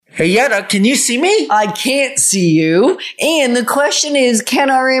Hey, Yetta, can you see me? I can't see you. And the question is, can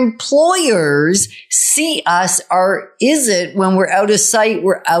our employers see us, or is it when we're out of sight,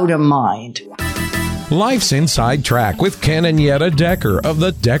 we're out of mind? Life's Inside Track with Ken and Yetta Decker of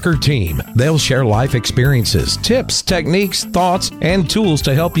the Decker Team. They'll share life experiences, tips, techniques, thoughts, and tools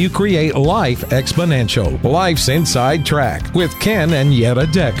to help you create life exponential. Life's Inside Track with Ken and Yetta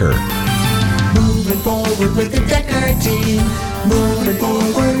Decker. Moving forward with the Decker Team. Moving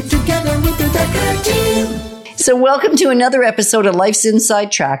forward together with the Decker Team. So welcome to another episode of Life's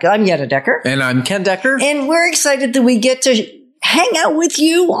Inside Track. I'm Yetta Decker. And I'm Ken Decker. And we're excited that we get to hang out with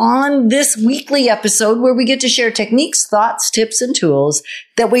you on this weekly episode where we get to share techniques, thoughts, tips, and tools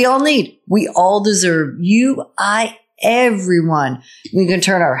that we all need. We all deserve. You, I, everyone. We can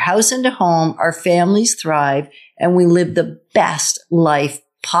turn our house into home, our families thrive, and we live the best life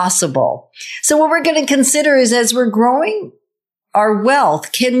possible. So what we're going to consider is, as we're growing our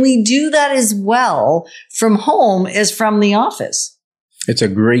wealth, can we do that as well from home as from the office? It's a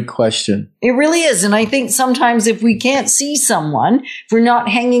great question. It really is. And I think sometimes if we can't see someone, if we're not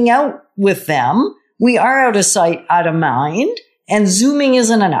hanging out with them, we are out of sight, out of mind, and Zooming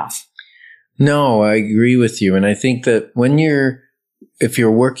isn't enough. No, I agree with you. And I think that if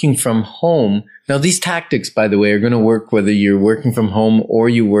you're working from home, now these tactics, by the way, are going to work whether you're working from home or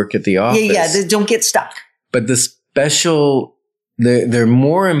you work at the office. Yeah, don't get stuck. But they're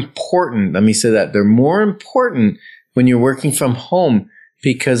more important. Let me say that. They're more important when you're working from home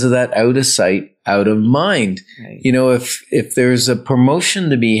because of that out of sight, out of mind. Right. You know, if there's a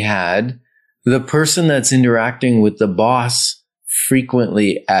promotion to be had, the person that's interacting with the boss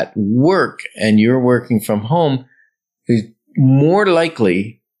frequently at work and you're working from home is more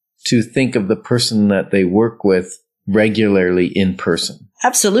likely to think of the person that they work with regularly in person.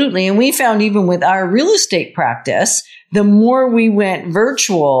 Absolutely. And we found even with our real estate practice, the more we went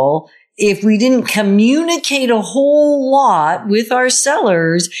virtual, if we didn't communicate a whole lot with our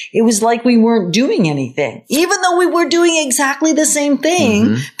sellers, it was like we weren't doing anything, even though we were doing exactly the same thing.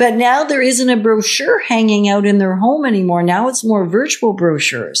 Mm-hmm. But now there isn't a brochure hanging out in their home anymore. Now it's more virtual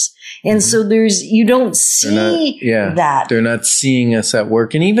brochures. And so you don't see that. They're not seeing us at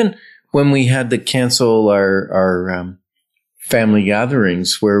work. And even when we had to cancel our family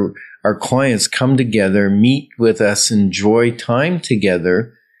gatherings where our clients come together, meet with us, enjoy time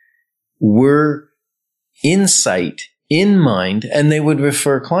together, we're in sight, in mind, and they would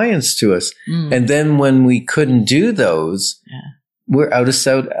refer clients to us. Mm. And then when we couldn't do those, we're out of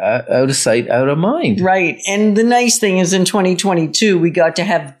sight, out of mind. Right. And the nice thing is in 2022, we got to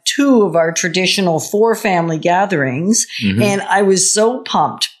have 2 of our traditional 4 family gatherings. Mm-hmm. And I was so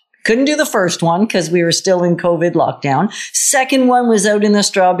pumped. Couldn't do the first one because we were still in COVID lockdown. Second one was out in the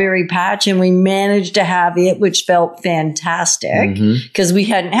strawberry patch and we managed to have it, which felt fantastic because we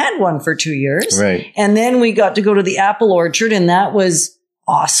hadn't had one for 2 years. Right. And then we got to go to the apple orchard and that was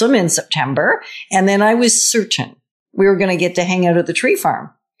awesome in September. And then I was certain we were going to get to hang out at the tree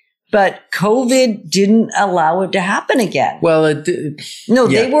farm. But COVID didn't allow it to happen again. Well,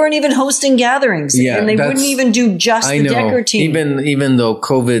 they weren't even hosting gatherings. Yeah, and they wouldn't even do just the Decker Team. Even though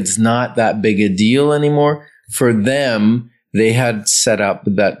COVID's not that big a deal anymore, for them, they had set up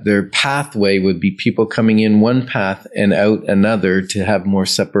that their pathway would be people coming in one path and out another to have more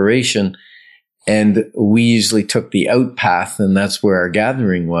separation. And we usually took the out path, and that's where our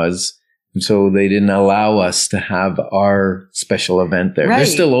gathering was. And so they didn't allow us to have our special event there. Right. They're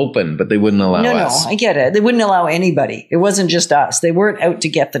still open, but they wouldn't allow us. No, I get it. They wouldn't allow anybody. It wasn't just us. They weren't out to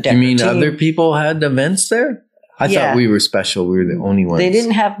get the Decker Team. You mean other people had events there? I thought we were special. We were the only ones. They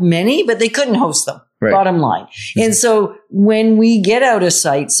didn't have many, but they couldn't host them. Right. Bottom line. And so when we get out of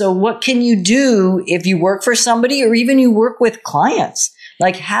sight, so what can you do if you work for somebody or even you work with clients?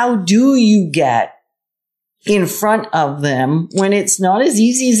 Like, how do you get in front of them when it's not as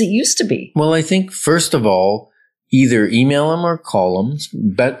easy as it used to be? Well, I think first of all, either email them or call them.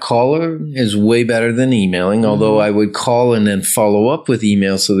 Caller is way better than emailing, although I would call and then follow up with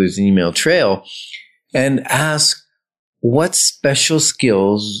email so there's an email trail, and ask what special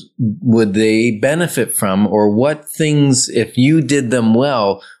skills would they benefit from, or what things, if you did them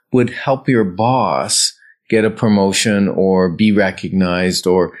well, would help your boss get a promotion or be recognized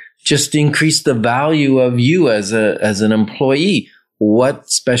or just increase the value of you as an employee. What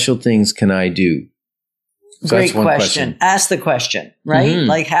special things can I do? So Great question. Ask the question, right? Mm-hmm.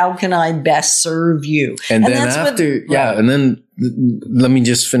 Like, how can I best serve you? And then and then let me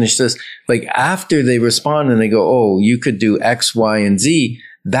just finish this. Like, after they respond and they go, oh, you could do X, Y, and Z,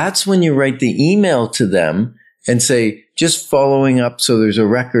 that's when you write the email to them and say, just following up so there's a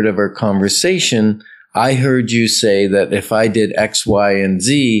record of our conversation, I heard you say that if I did X, Y, and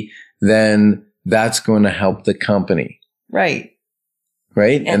Z, then that's going to help the company. Right.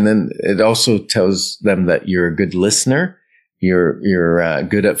 Right. And then it also tells them that you're a good listener. You're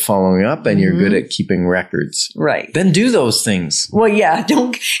good at following up and you're good at keeping records. Right. Then do those things. Well, yeah.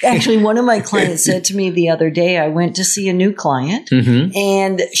 Actually, one of my clients said to me the other day, I went to see a new client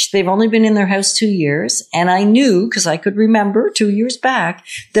and they've only been in their house 2 years. And I knew, because I could remember 2 years back,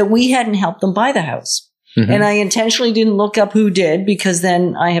 that we hadn't helped them buy the house. And I intentionally didn't look up who did, because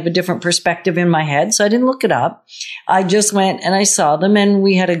then I have a different perspective in my head. So I didn't look it up. I just went and I saw them and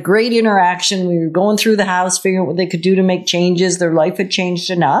we had a great interaction. We were going through the house, figuring out what they could do to make changes. Their life had changed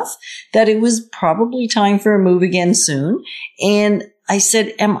enough that it was probably time for a move again soon. And I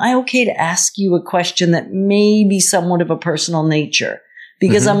said, am I okay to ask you a question that may be somewhat of a personal nature?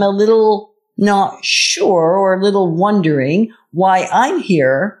 Because I'm a little not sure or a little wondering why I'm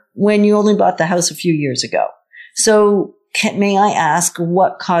here when you only bought the house a few years ago. So may I ask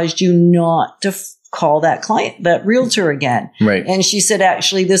what caused you not to call that client, that realtor again? Right. And she said,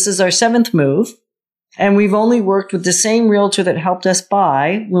 actually, this is our 7th move. And we've only worked with the same realtor that helped us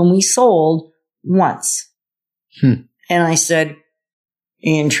buy when we sold once. And I said,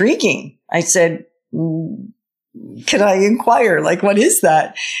 intriguing. I said, can I inquire? Like, what is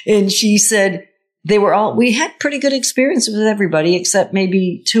that? And she said, we had pretty good experience with everybody except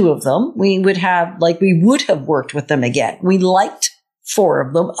maybe 2 of them. We would have worked with them again. We liked 4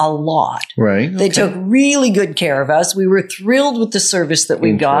 of them a lot. Right. They took really good care of us. We were thrilled with the service that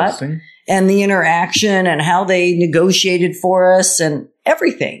we got and the interaction and how they negotiated for us and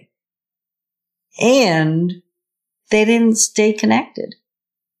everything. And they didn't stay connected.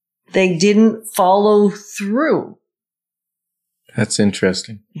 They didn't follow through. That's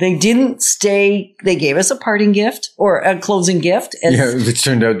interesting. They didn't stay. They gave us a parting gift or a closing gift. Which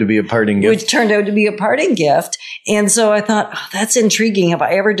turned out to be a parting gift. And so I thought, oh, that's intriguing. Have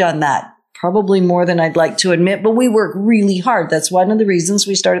I ever done that? Probably more than I'd like to admit, but we work really hard. That's one of the reasons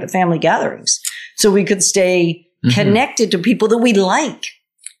we started the family gatherings. So we could stay connected to people that we like.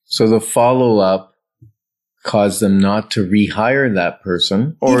 So the follow-up caused them not to rehire that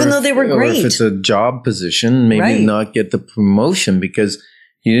person. Even though they were great. Or if it's a job position, maybe not get the promotion because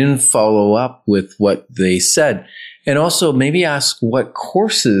you didn't follow up with what they said. And also maybe ask what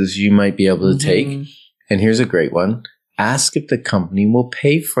courses you might be able to take. And here's a great one. Ask if the company will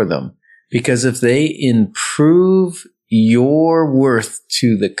pay for them. Because if they improve your worth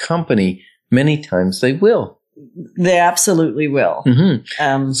to the company, many times they will. They absolutely will.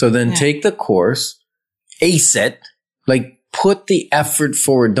 So then take the course. Ace it, like put the effort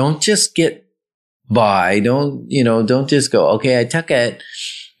forward. Don't just get by. Don't just go, okay, I took it.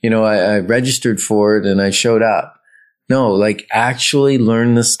 I registered for it and I showed up. No, like actually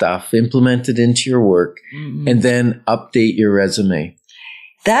learn the stuff, implement it into your work and then update your resume.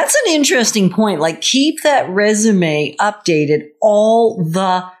 That's an interesting point. Like keep that resume updated all the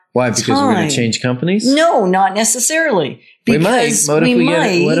time. Why? Because we're going to change companies? No, not necessarily. Because What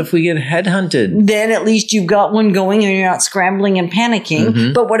if we get headhunted? Then at least you've got one going and you're not scrambling and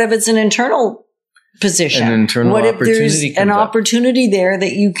panicking. But what if it's an internal position? An internal what opportunity. If there's an opportunity there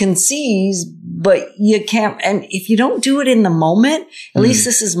that you can seize, but you can't? And if you don't do it in the moment, at least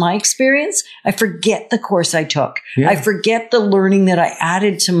this is my experience, I forget the course I took. Yeah. I forget the learning that I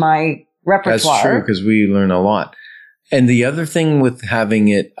added to my repertoire. That's true because we learn a lot. And the other thing with having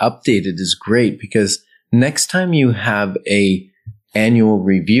it updated is great because next time you have a annual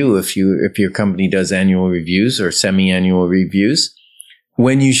review, if your company does annual reviews or semi-annual reviews,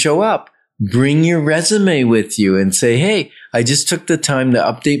 when you show up, bring your resume with you and say, hey, I just took the time to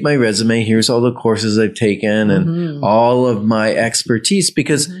update my resume. Here's all the courses I've taken and all of my expertise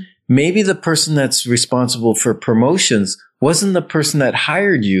because maybe the person that's responsible for promotions wasn't the person that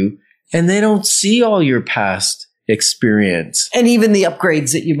hired you and they don't see all your past experience. And even the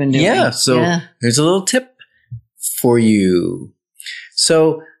upgrades that you've been doing. Yeah. So there's a little tip for you.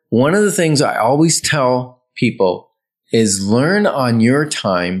 So one of the things I always tell people is learn on your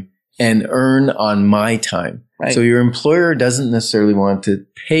time and earn on my time. Right. So your employer doesn't necessarily want to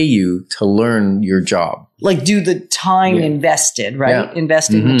pay you to learn your job. Like do the time invested, right? Yeah.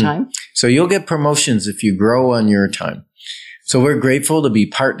 Investing the time. So you'll get promotions if you grow on your time. So we're grateful to be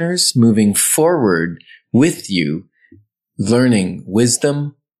partners moving forward with you, learning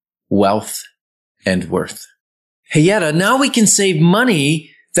wisdom, wealth, and worth. Hey, Yetta, now we can save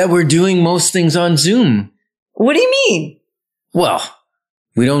money that we're doing most things on Zoom. What do you mean? Well,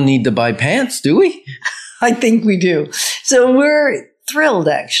 we don't need to buy pants, do we? I think we do. So we're thrilled,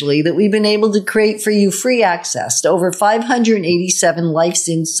 actually, that we've been able to create for you free access to over 587 Life's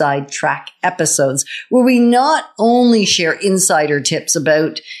Inside Track episodes, where we not only share insider tips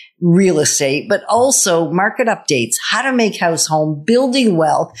about real estate, but also market updates, how to make house home, building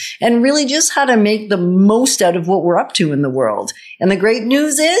wealth, and really just how to make the most out of what we're up to in the world. And the great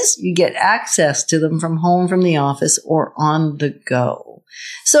news is you get access to them from home, from the office, or on the go.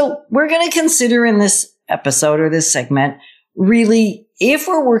 So we're going to consider in this episode or this segment, really, if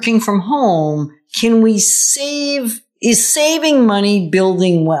we're working from home, can we is saving money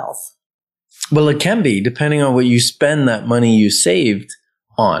building wealth? Well, it can be, depending on what you spend that money you saved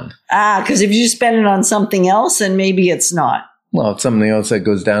on. Because if you spend it on something else, then maybe it's not. Well, it's something else that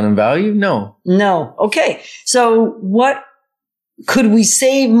goes down in value? No. Okay. So what could we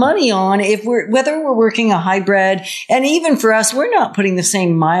save money on whether we're working a hybrid? And even for us, we're not putting the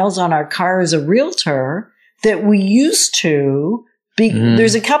same miles on our car as a realtor that we used to.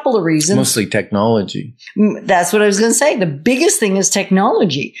 There's a couple of reasons. Mostly technology. That's what I was going to say. The biggest thing is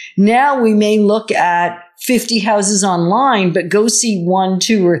technology. Now we may look at 50 houses online, but go see 1,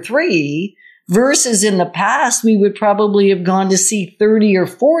 2, or 3, versus in the past, we would probably have gone to see 30 or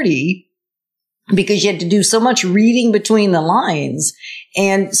 40 because you had to do so much reading between the lines.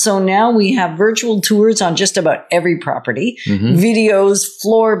 And so now we have virtual tours on just about every property, videos,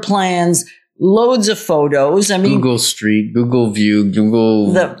 floor plans, loads of photos. I mean, Google Street, Google View,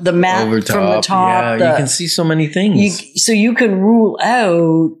 Google the map overtop. from the top. Yeah, you can see so many things. So you can rule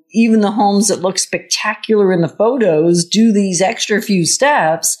out even the homes that look spectacular in the photos, do these extra few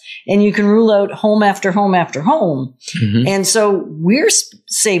steps, and you can rule out home after home after home. And so we're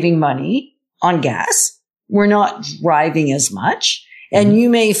saving money on gas. We're not driving as much. And you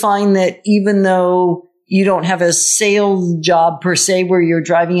may find that even though you don't have a sales job per se where you're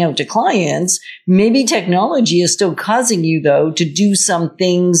driving out to clients, maybe technology is still causing you, though, to do some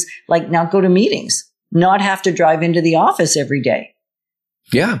things like not go to meetings, not have to drive into the office every day.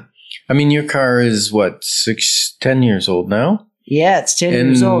 Yeah. I mean, your car is what, 10 years old now? Yeah, it's 10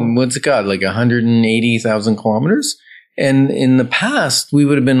 years old. What's it got? Like 180,000 kilometers? And in the past, we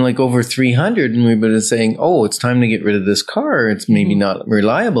would have been like over 300 and we would have been saying, oh, it's time to get rid of this car. It's maybe not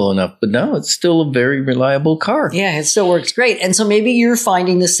reliable enough, but now it's still a very reliable car. Yeah, it still works great. And so maybe you're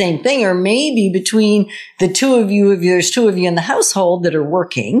finding the same thing, or maybe between the two of you, if there's two of you in the household that are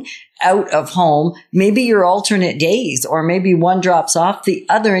working out of home, maybe you're alternate days, or maybe one drops off the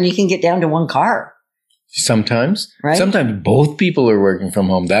other and you can get down to one car. Sometimes. Right? Sometimes both people are working from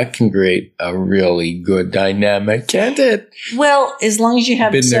home. That can create a really good dynamic, can't it? Well, as long as you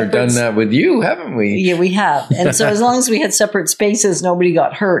have been there, done that with you, haven't we? Yeah, we have. And so as long as we had separate spaces, nobody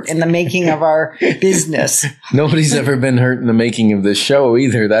got hurt in the making of our business. Nobody's ever been hurt in the making of this show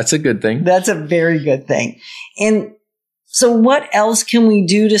either. That's a good thing. That's a very good thing. And so what else can we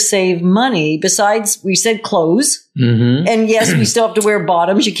do to save money besides, we said clothes. And yes, we still have to wear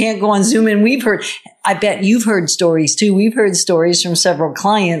bottoms. You can't go on Zoom. And I bet you've heard stories too. We've heard stories from several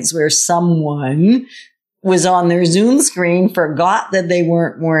clients where someone was on their Zoom screen, forgot that they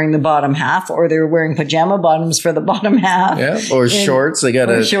weren't wearing the bottom half, or they were wearing pajama bottoms for the bottom half. Yeah, or shorts. They got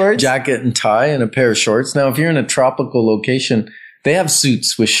a jacket and tie and a pair of shorts. Now, if you're in a tropical location, they have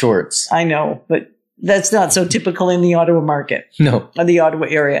suits with shorts. I know, but that's not so typical in the Ottawa market. No. Or the Ottawa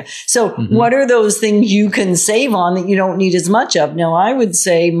area. So what are those things you can save on that you don't need as much of? Now, I would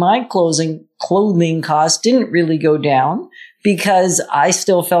say my clothing costs didn't really go down because I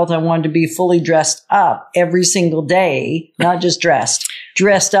still felt I wanted to be fully dressed up every single day, not just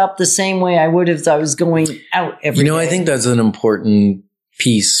dressed up the same way I would if I was going out every day. I think that's an important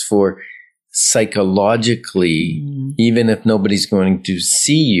piece for psychologically, even if nobody's going to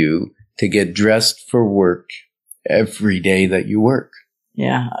see you, to get dressed for work every day that you work.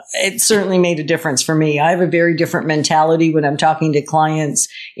 Yeah, it certainly made a difference for me. I have a very different mentality when I'm talking to clients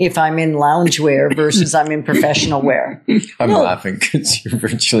if I'm in loungewear versus I'm in professional wear. I'm laughing because you're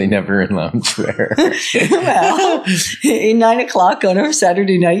virtually never in loungewear. Well, at 9 o'clock on a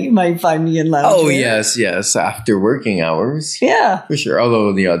Saturday night, you might find me in loungewear. Oh, yes. After working hours. Yeah. For sure.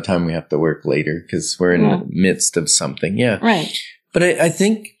 Although the odd time we have to work later because we're in the midst of something. Yeah. Right. But I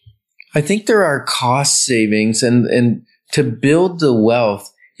think there are cost savings and to build the wealth,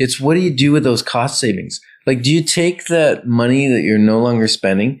 it's what do you do with those cost savings? Like, do you take that money that you're no longer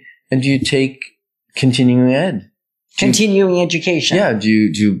spending and do you take continuing ed? Continuing education. Yeah. Do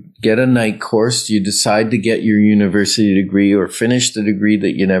you get a night course? Do you decide to get your university degree or finish the degree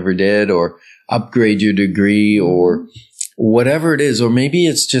that you never did or upgrade your degree or whatever it is? Or maybe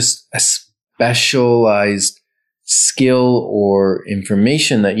it's just a specialized skill or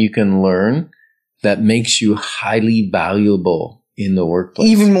information that you can learn that makes you highly valuable in the workplace.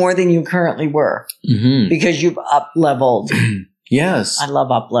 Even more than you currently were because you've up-leveled. Yes. I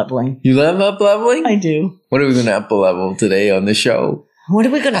love up-leveling. You love up-leveling? I do. What are we going to up-level today on the show? What are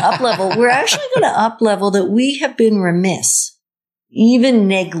we going to up-level? We're actually going to up-level that we have been remiss, even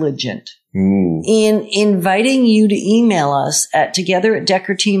negligent, in inviting you to email us at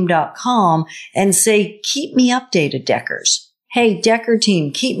together@deckerteam.com and say, keep me updated, Deckers. Hey, Decker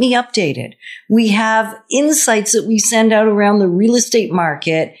team, keep me updated. We have insights that we send out around the real estate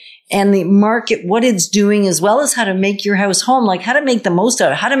market and the market, what it's doing, as well as how to make your house home, like how to make the most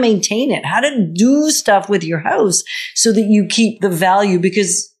out of it, how to maintain it, how to do stuff with your house so that you keep the value.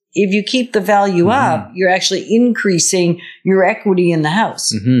 Because if you keep the value up, you're actually increasing your equity in the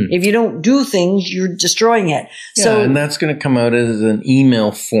house. If you don't do things, you're destroying it. So, and that's going to come out as an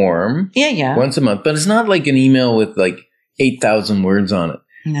email form once a month. But it's not like an email with like 8,000 words on it.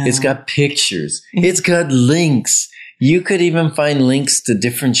 No. It's got pictures. It's got links. You could even find links to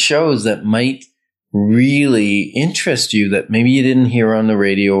different shows that might really interest you that maybe you didn't hear on the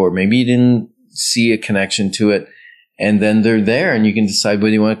radio or maybe you didn't see a connection to it. And then they're there and you can decide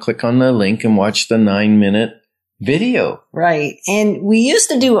whether you want to click on the link and watch the 9-minute video. Right. And we used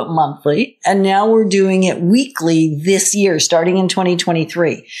to do it monthly and now we're doing it weekly this year, starting in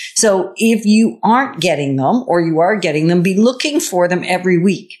 2023. So if you aren't getting them or you are getting them, be looking for them every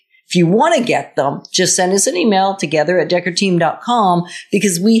week. If you want to get them, just send us an email together@deckerteam.com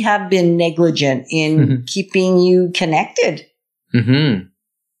because we have been negligent in keeping you connected.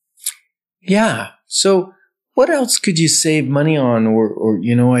 Yeah. So what else could you save money on? Or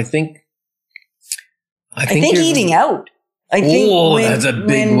you know, I think eating out. I think that's a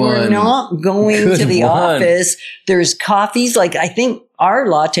big when one. We're not going to the office, there's coffees. Like I think our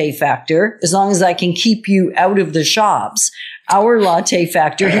latte factor, as long as I can keep you out of the shops, our latte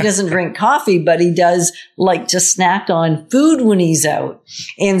factor, he doesn't drink coffee, but he does like to snack on food when he's out.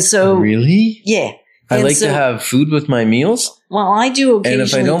 And so really? Yeah. I like to have food with my meals. Well, I do occasionally too. And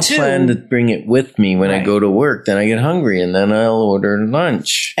if I don't plan to bring it with me when I go to work, then I get hungry and then I'll order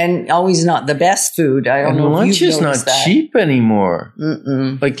lunch. And always not the best food. I don't know if lunch is not cheap anymore.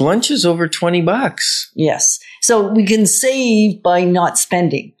 Like lunch is over $20. Yes. So we can save by not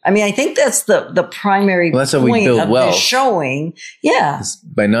spending. I mean, I think that's the primary that's how point we build of wealth. this showing. Yeah.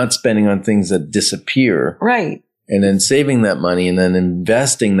 By not spending on things that disappear. Right. And then saving that money and then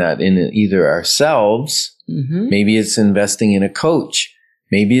investing that in either ourselves. Maybe it's investing in a coach.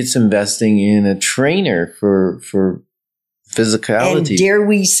 Maybe it's investing in a trainer for physicality. And dare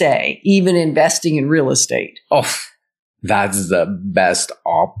we say, even investing in real estate. Oh, that's the best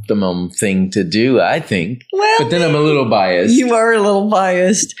optimum thing to do, I think. Well, but then I'm a little biased. You are a little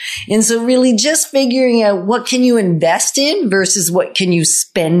biased. And so really just figuring out what can you invest in versus what can you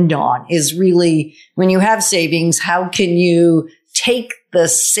spend on is really, when you have savings, how can you take the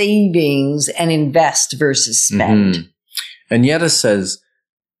savings and invest versus spend? And Yetta says,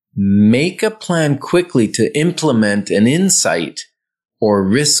 make a plan quickly to implement an insight or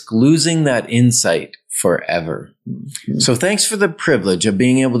risk losing that insight forever. So thanks for the privilege of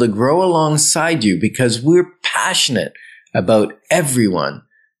being able to grow alongside you because we're passionate about everyone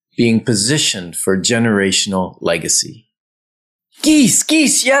being positioned for generational legacy.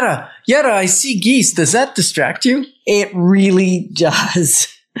 Geese, Yetta, I see geese. Does that distract you? It really does.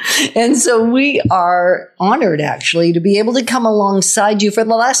 And so we are honored actually to be able to come alongside you for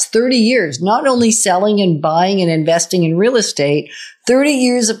the last 30 years, not only selling and buying and investing in real estate, 30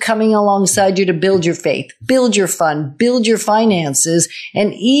 years of coming alongside you to build your faith, build your fund, build your finances,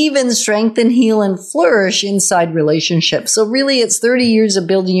 and even strengthen, heal, and flourish inside relationships. So really it's 30 years of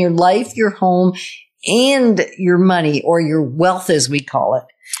building your life, your home, and your money or your wealth as we call it.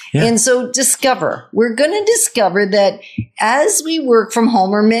 Yeah. And so we're going to discover that as we work from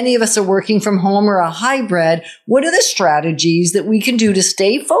home, or many of us are working from home or a hybrid, what are the strategies that we can do to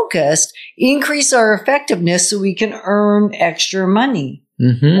stay focused, increase our effectiveness so we can earn extra money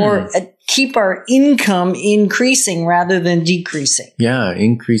or keep our income increasing rather than decreasing. Yeah,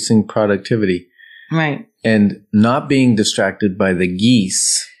 increasing productivity. Right. And not being distracted by the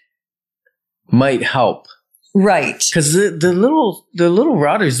geese might help. Right. Because the little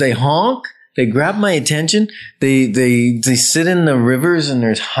rotters, they honk, they grab my attention, they sit in the rivers and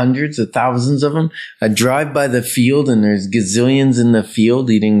there's hundreds of thousands of them. I drive by the field and there's gazillions in the field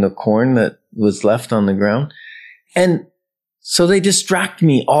eating the corn that was left on the ground. And so they distract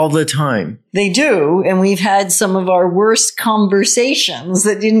me all the time. They do. And we've had some of our worst conversations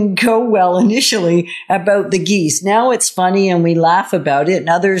that didn't go well initially about the geese. Now it's funny and we laugh about it and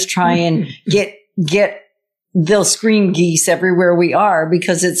others try and they'll scream geese everywhere we are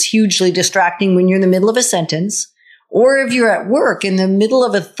because it's hugely distracting when you're in the middle of a sentence Or if you're at work in the middle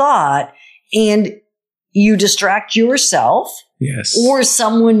of a thought and you distract yourself, Yes. or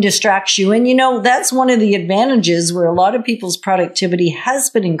someone distracts you. And, you know, that's one of the advantages where a lot of people's productivity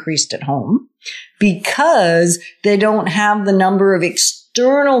has been increased at home because they don't have the number of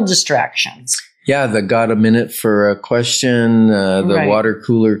external distractions. Yeah, the got a minute for a question, the Right. water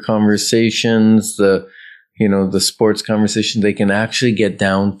cooler conversations, the sports conversation. They can actually get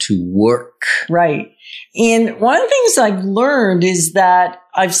down to work. Right. And one of the things I've learned is that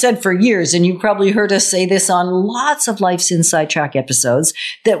I've said for years, and you've probably heard us say this on lots of Life's Inside Track episodes,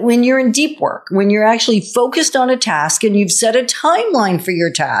 that when you're in deep work, when you're actually focused on a task and you've set a timeline for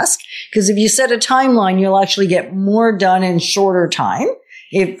your task, because if you set a timeline, you'll actually get more done in shorter time,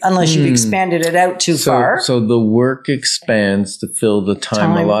 unless you've expanded it out too far. So the work expands to fill the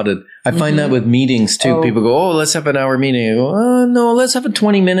time allotted. I find that with meetings too. Oh. People go, "Oh, let's have an hour meeting." I go, "Oh, no, let's have a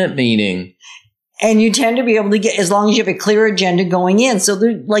 20-minute meeting." And you tend to be able to get, as long as you have a clear agenda going in. So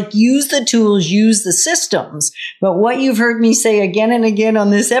use the tools, use the systems. But what you've heard me say again and again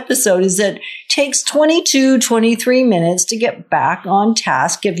on this episode is that it takes 22, 23 minutes to get back on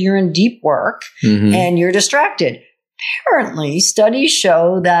task if you're in deep work and you're distracted. Apparently, studies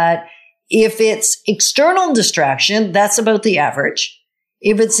show that if it's external distraction, that's about the average.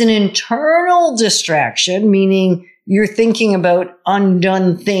 If it's an internal distraction, meaning you're thinking about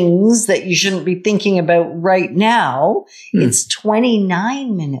undone things that you shouldn't be thinking about right now, it's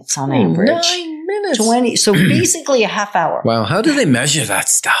 29 minutes on average. 9 minutes. So basically a half hour. Wow, how do they measure that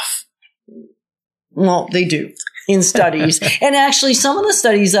stuff? Well, they do in studies. And actually, some of the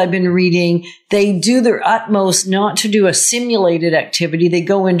studies I've been reading, they do their utmost not to do a simulated activity. They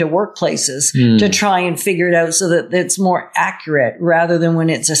go into workplaces to try and figure it out so that it's more accurate rather than when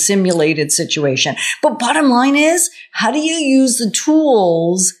it's a simulated situation. But bottom line is, how do you use the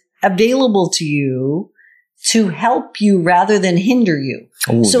tools available to you to help you rather than hinder you?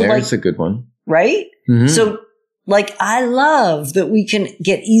 Oh, So, there's a good one. Right? Mhm. So, I love that we can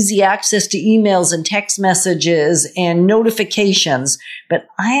get easy access to emails and text messages and notifications, but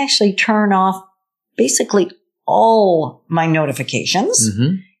I actually turn off basically all my notifications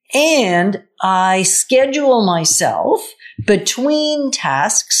and I schedule myself between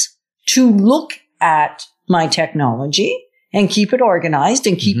tasks to look at my technology and keep it organized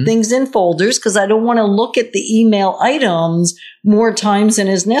and keep things in folders because I don't want to look at the email items more times than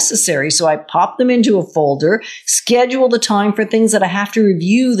is necessary. So I pop them into a folder, schedule the time for things that I have to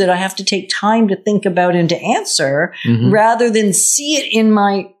review, that I have to take time to think about and to answer, rather than see it in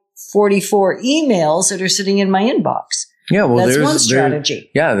my 44 emails that are sitting in my inbox. Yeah, well, That's there's one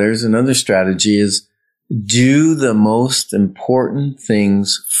strategy. There's another strategy is do the most important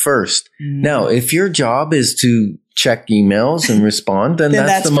things first. Now, if your job is to check emails and respond, then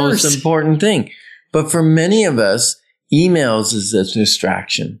that's the most important thing. But for many of us, emails is a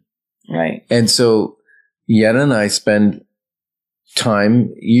distraction. Right. And so Yetta and I spend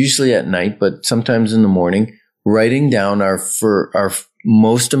time, usually at night, but sometimes in the morning, writing down our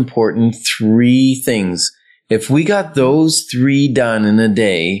most important 3 things. If we got those 3 done in a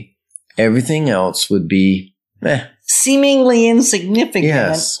day, everything else would be seemingly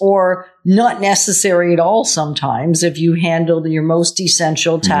insignificant or not necessary at all sometimes if you handle your most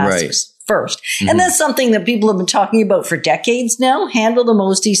essential tasks first. And that's something that people have been talking about for decades now. Handle the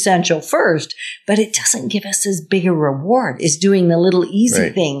most essential first, but it doesn't give us as big a reward as doing the little easy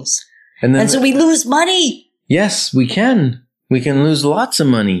things. And so we lose money. Yes, we can. We can lose lots of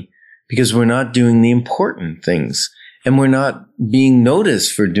money because we're not doing the important things. And we're not being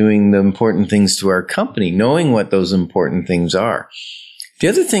noticed for doing the important things to our company, knowing what those important things are. The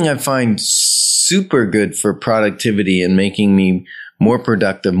other thing I find super good for productivity and making me more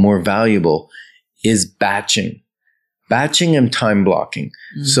productive, more valuable is batching. Batching and time blocking.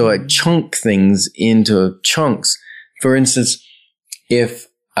 So I chunk things into chunks. For instance, if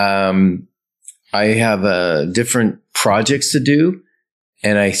I have different projects to do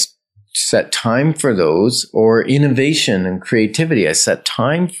and I set time for those, or innovation and creativity, I set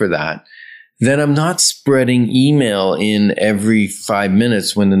time for that, then I'm not spreading email in every 5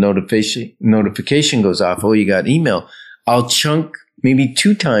 minutes when the notification goes off. Oh, you got email. I'll chunk maybe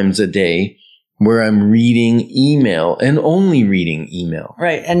 2 times a day where I'm reading email and only reading email.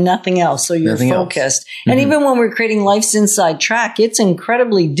 Right. And nothing else. So you're focused. And even when we're creating Life's Inside Track, it's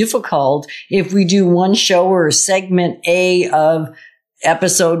incredibly difficult if we do one show or segment A of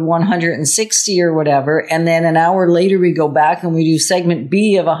episode 160 or whatever, and then an hour later we go back and we do segment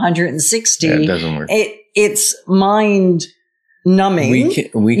B of 160. Yeah, it doesn't work. It's mind numbing.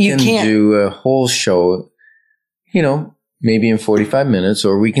 We can do a whole show, maybe in 45 minutes,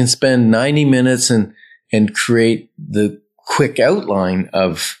 or we can spend 90 minutes and and create the quick outline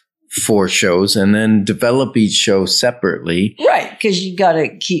of 4 shows and then develop each show separately. Right. Because you got to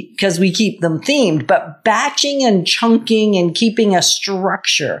because we keep them themed, but batching and chunking and keeping a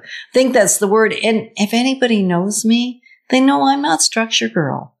structure. I think that's the word. And if anybody knows me, they know I'm not structure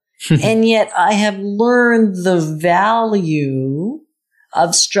girl. And yet I have learned the value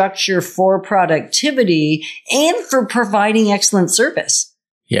of structure for productivity and for providing excellent service.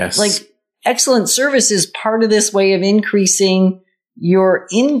 Yes. Like excellent service is part of this way of increasing your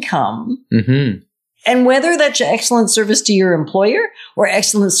income. Mm-hmm. And whether that's excellent service to your employer or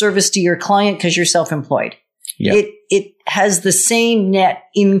excellent service to your client because you're self-employed, it has the same net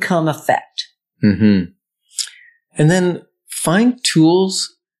income effect. Mm-hmm. And then find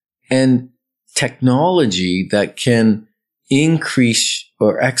tools and technology that can increase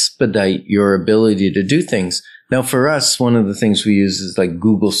or expedite your ability to do things. Now, for us, one of the things we use is like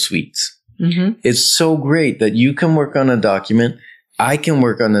Google Suites. Mm-hmm. It's so great that you can work on a document. I can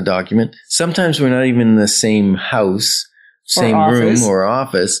work on the document. Sometimes we're not even in the same house, same room or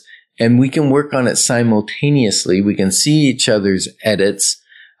office, and we can work on it simultaneously. We can see each other's edits.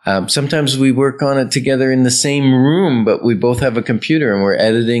 Sometimes we work on it together in the same room, but we both have a computer and we're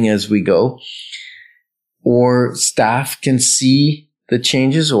editing as we go. Or staff can see the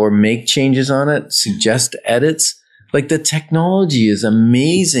changes or make changes on it, suggest edits. Like the technology is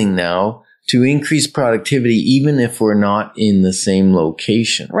amazing now to increase productivity, even if we're not in the same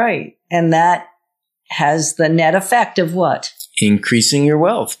location. Right. And that has the net effect of what? Increasing your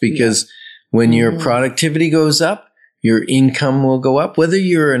wealth, because when your productivity goes up, your income will go up. Whether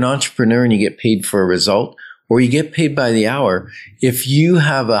you're an entrepreneur and you get paid for a result or you get paid by the hour, if you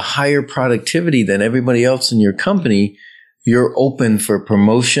have a higher productivity than everybody else in your company, you're open for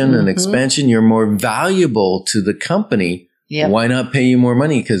promotion and expansion. You're more valuable to the company. Yep. Why not pay you more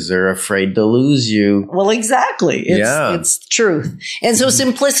money? Because they're afraid to lose you. Well, exactly. It's truth. And so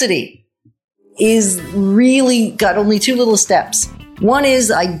simplicity is really got only 2 little steps. One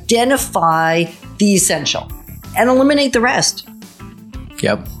is identify the essential and eliminate the rest.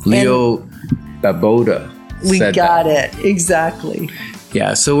 Yep. Leo Babauta We said got that. it. Exactly.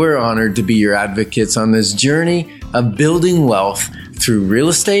 Yeah. So we're honored to be your advocates on this journey of building wealth through real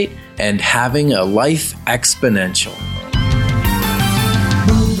estate and having a life exponential.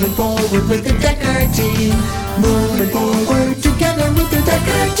 Moving forward with the Decker team. Moving forward to